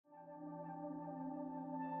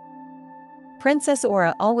Princess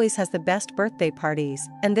Aura always has the best birthday parties,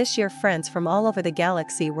 and this year friends from all over the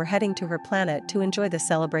galaxy were heading to her planet to enjoy the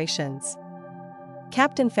celebrations.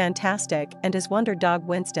 Captain Fantastic and his wonder dog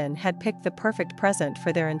Winston had picked the perfect present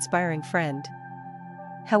for their inspiring friend.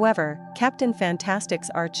 However, Captain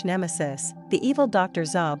Fantastic's arch-nemesis, the evil Dr.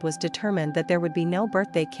 Zob, was determined that there would be no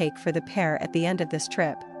birthday cake for the pair at the end of this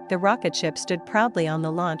trip. The rocket ship stood proudly on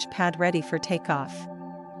the launch pad ready for takeoff.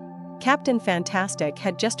 Captain Fantastic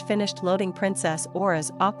had just finished loading Princess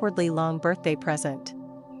Aura's awkwardly long birthday present.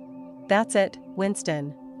 "That's it,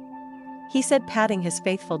 Winston," he said, patting his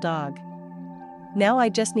faithful dog. "Now I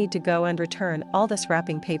just need to go and return all this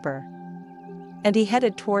wrapping paper." And he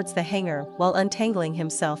headed towards the hangar while untangling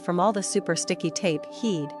himself from all the super sticky tape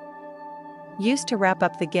he'd used to wrap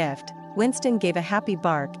up the gift. Winston gave a happy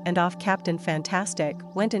bark and off Captain Fantastic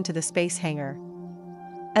went into the space hangar.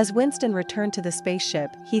 As Winston returned to the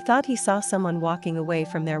spaceship, he thought he saw someone walking away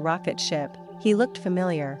from their rocket ship. He looked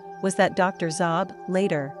familiar. Was that Dr. Zob?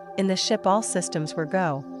 Later, in the ship all systems were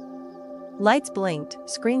go. Lights blinked,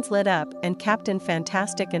 screens lit up, and Captain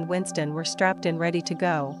Fantastic and Winston were strapped in ready to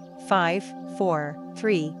go. 5, 4,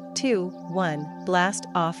 3, 2, 1, blast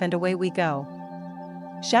off and away we go,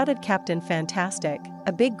 shouted Captain Fantastic,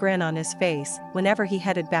 a big grin on his face, whenever he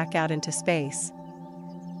headed back out into space.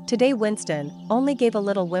 Today Winston only gave a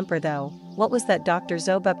little whimper though. What was that Dr.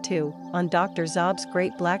 Zob up to? On Dr. Zob's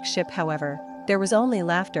great black ship, however, there was only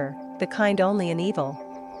laughter, the kind only an evil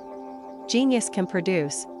genius can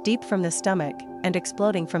produce, deep from the stomach, and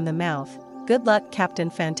exploding from the mouth. Good luck, Captain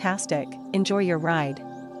Fantastic, enjoy your ride.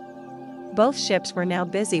 Both ships were now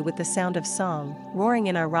busy with the sound of song, roaring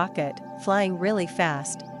in our rocket, flying really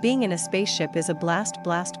fast. Being in a spaceship is a blast,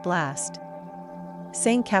 blast, blast,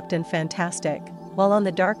 sang Captain Fantastic, while on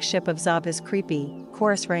the dark ship of Zob his creepy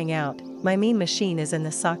chorus rang out, "My mean machine is in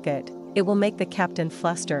the socket, it will make the captain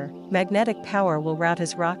fluster, magnetic power will route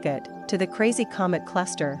his rocket to the crazy comet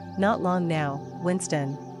cluster, not long now,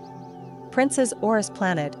 Winston. Princess Aura's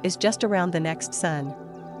planet is just around the next sun,"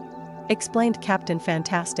 explained Captain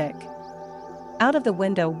Fantastic. Out of the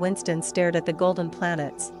window Winston stared at the golden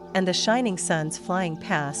planets and the shining suns flying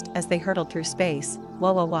past as they hurtled through space.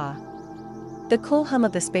 Wah wah wah. The cool hum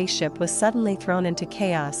of the spaceship was suddenly thrown into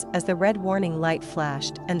chaos as the red warning light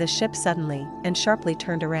flashed and the ship suddenly and sharply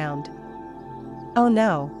turned around. "Oh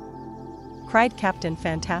no!" cried Captain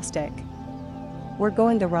Fantastic. "We're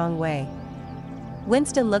going the wrong way."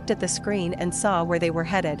 Winston looked at the screen and saw where they were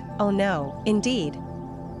headed. Oh no, indeed.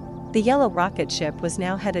 The yellow rocket ship was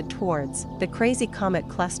now headed towards the crazy comet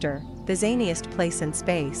cluster, the zaniest place in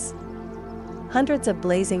space. Hundreds of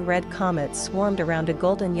blazing red comets swarmed around a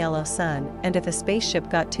golden yellow sun, and if a spaceship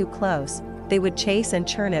got too close, they would chase and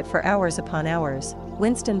churn it for hours upon hours.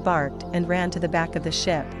 Winston barked and ran to the back of the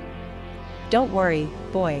ship. "Don't worry,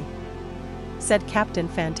 boy," said Captain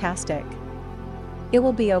Fantastic. "It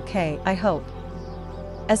will be okay, I hope,"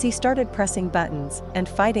 as he started pressing buttons and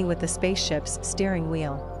fighting with the spaceship's steering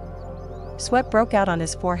wheel. Sweat broke out on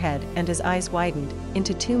his forehead and his eyes widened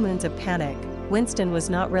into two moons of panic. Winston was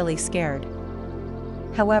not really scared.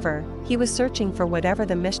 However, he was searching for whatever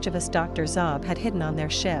the mischievous Dr. Zob had hidden on their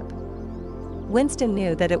ship. Winston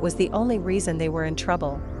knew that it was the only reason they were in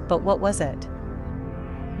trouble, but what was it?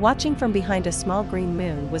 Watching from behind a small green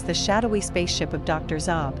moon was the shadowy spaceship of Dr.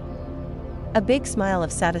 Zob. A big smile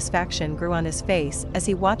of satisfaction grew on his face as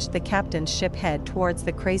he watched the captain's ship head towards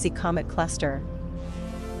the crazy comet cluster.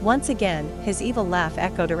 Once again, his evil laugh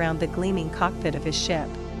echoed around the gleaming cockpit of his ship.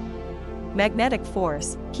 "Magnetic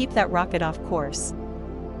force, keep that rocket off course,"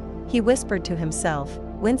 he whispered to himself.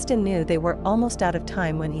 Winston knew they were almost out of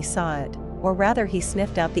time when he saw it, or rather he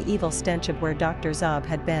sniffed out the evil stench of where Dr. Zob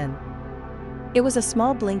had been. It was a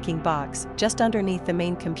small blinking box just underneath the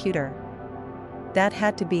main computer. That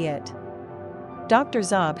had to be it. Dr.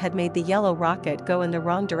 Zob had made the yellow rocket go in the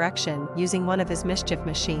wrong direction using one of his mischief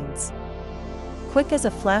machines. Quick as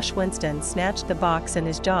a flash, Winston snatched the box in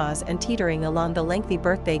his jaws and teetering along the lengthy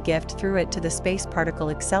birthday gift threw it to the Space Particle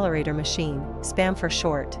Accelerator machine, SPAM for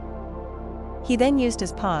short. He then used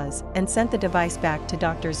his paws and sent the device back to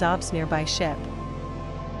Dr. Zob's nearby ship.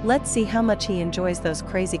 "Let's see how much he enjoys those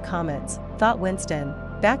crazy comets," thought Winston.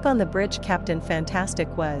 Back on the bridge, Captain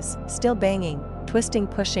Fantastic was still banging, twisting,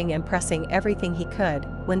 pushing and pressing everything he could,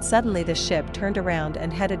 when suddenly the ship turned around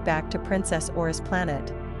and headed back to Princess Aura's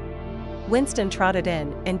planet. Winston trotted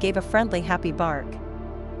in and gave a friendly happy bark.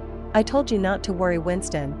 "I told you not to worry,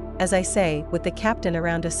 Winston. As I say, with the captain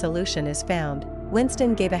around a solution is found."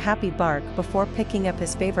 Winston gave a happy bark before picking up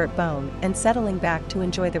his favorite bone and settling back to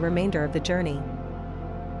enjoy the remainder of the journey.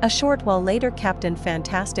 A short while later, Captain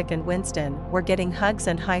Fantastic and Winston were getting hugs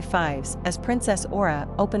and high fives as Princess Aura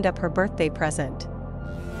opened up her birthday present.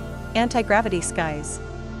 Anti-gravity skies.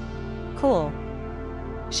 Cool,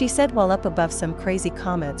 she said while up above some crazy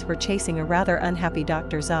comets were chasing a rather unhappy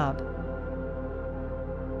Dr. Zob.